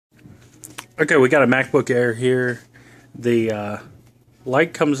Okay, we got a MacBook Air here. The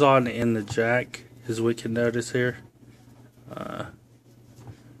light comes on in the jack, as we can notice here. We'll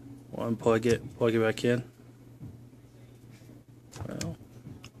unplug it, plug it back in. Well,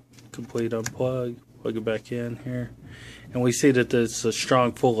 complete unplug, plug it back in here. And we see that it's a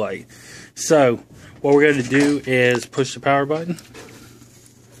strong full light. So, what we're going to do is push the power button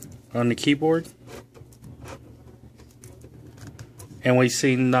on the keyboard. And we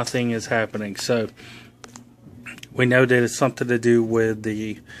see nothing is happening. So we know that it's something to do with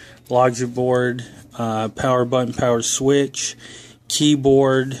the logic board, power button, power switch,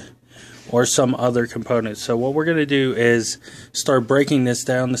 keyboard, or some other component. So what we're going to do is start breaking this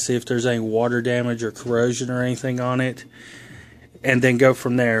down to see if there's any water damage or corrosion or anything on it, and then go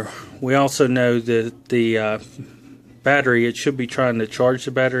from there. We also know that the battery, it should be trying to charge the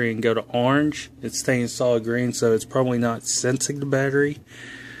battery and go to orange. It's staying solid green, so it's probably not sensing the battery.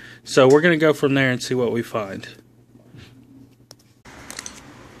 So we're going to go from there and see what we find.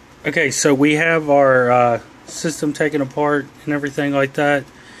 Okay, so we have our system taken apart and everything like that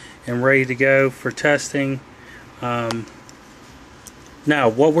and ready to go for testing. Now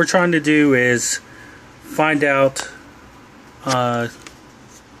what we're trying to do is find out,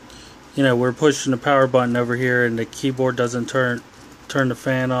 we're pushing the power button over here and the keyboard doesn't turn the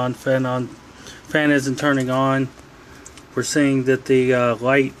fan on. Fan isn't turning on. We're seeing that the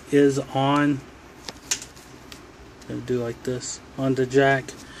light is on. Gonna do like this on the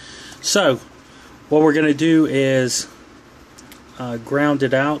jack. So what we're gonna do is ground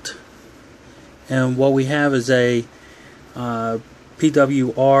it out, and what we have is a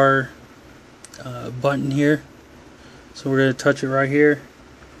PWR button here. So we're gonna touch it right here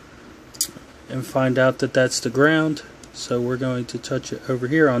and find out that that's the ground. So we're going to touch it over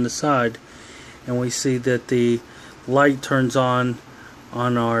here on the side, and we see that the light turns on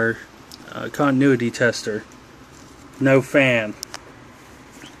our continuity tester. No fan.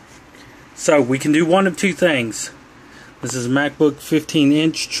 So we can do one of two things. This is a MacBook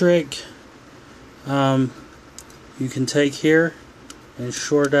 15-inch trick. You can take here and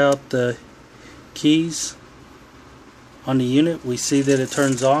short out the keys on the unit. We see that it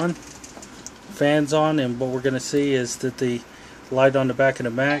turns on, fans on, and what we're going to see is that the light on the back of the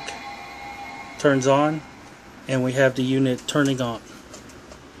Mac turns on, and we have the unit turning on.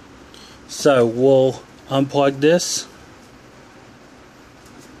 So we'll unplug this,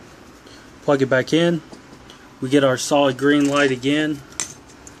 plug it back in. We get our solid green light again,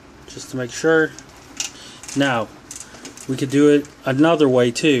 just to make sure. Now we could do it another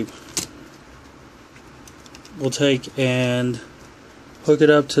way too. We'll take and hook it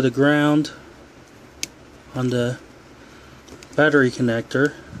up to the ground on the battery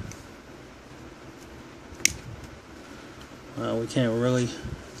connector. We can't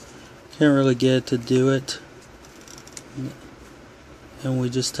really get it to do it, and we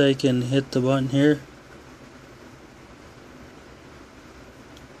just take and hit the button here.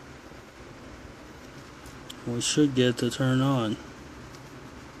 We should get it to turn on.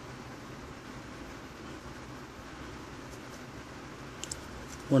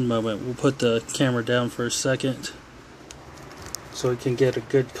 One moment, we'll put the camera down for a second so we can get a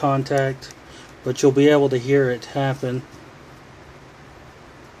good contact, but you'll be able to hear it happen.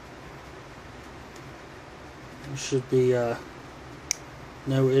 There should be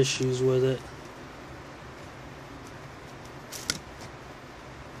no issues with it.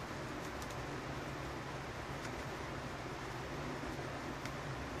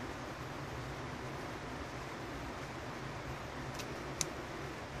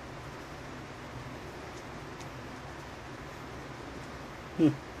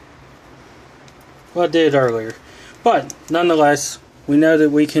 Well, I did earlier, but nonetheless, we know that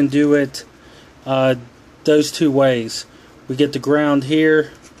we can do it those two ways. We get the ground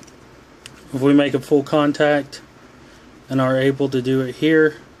here if we make a full contact and are able to do it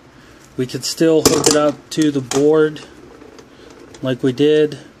here. We could still hook it up to the board like we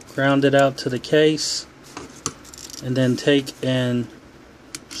did, ground it out to the case, and then take and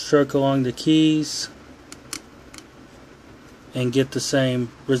stroke along the keys and get the same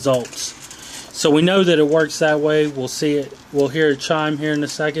results. So we know that it works that way. We'll see it. We'll hear it chime here in a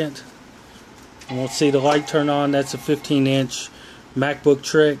second, and we'll see the light turn on. That's a 15-inch MacBook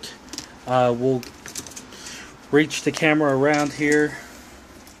trick. We'll reach the camera around here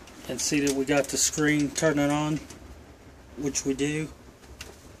and see that we got the screen turning on, which we do.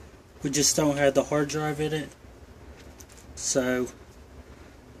 We just don't have the hard drive in it. So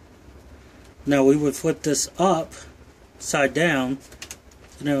now we would flip this upside down,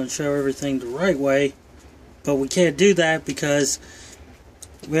 and show everything the right way, but we can't do that because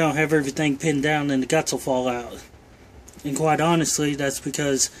we don't have everything pinned down and the guts will fall out. And quite honestly, that's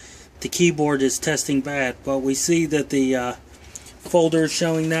because the keyboard is testing bad. But we see that the folder is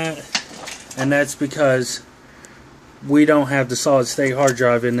showing that, and that's because we don't have the solid state hard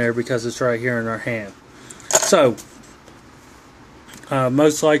drive in there because it's right here in our hand. So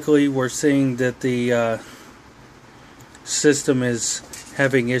most likely we're seeing that the system is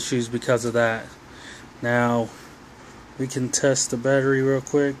having issues because of that. Now we can test the battery real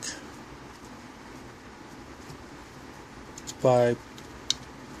quick by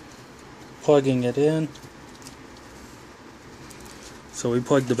plugging it in. So we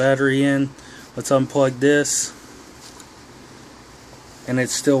plug the battery in. Let's unplug this, and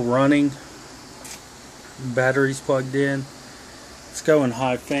it's still running. Battery's plugged in. It's going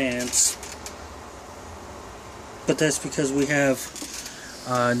high fans, but that's because we have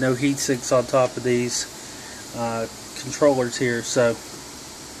no heat sinks on top of these controllers here. So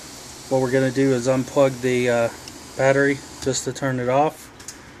what we're going to do is unplug the battery just to turn it off,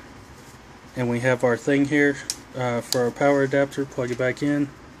 and we have our thing here for our power adapter. Plug it back in,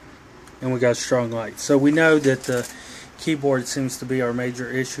 and we got strong light. So we know that the keyboard seems to be our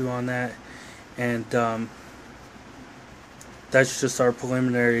major issue on that, and that's just our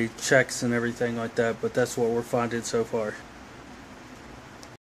preliminary checks and everything like that, but that's what we're finding so far.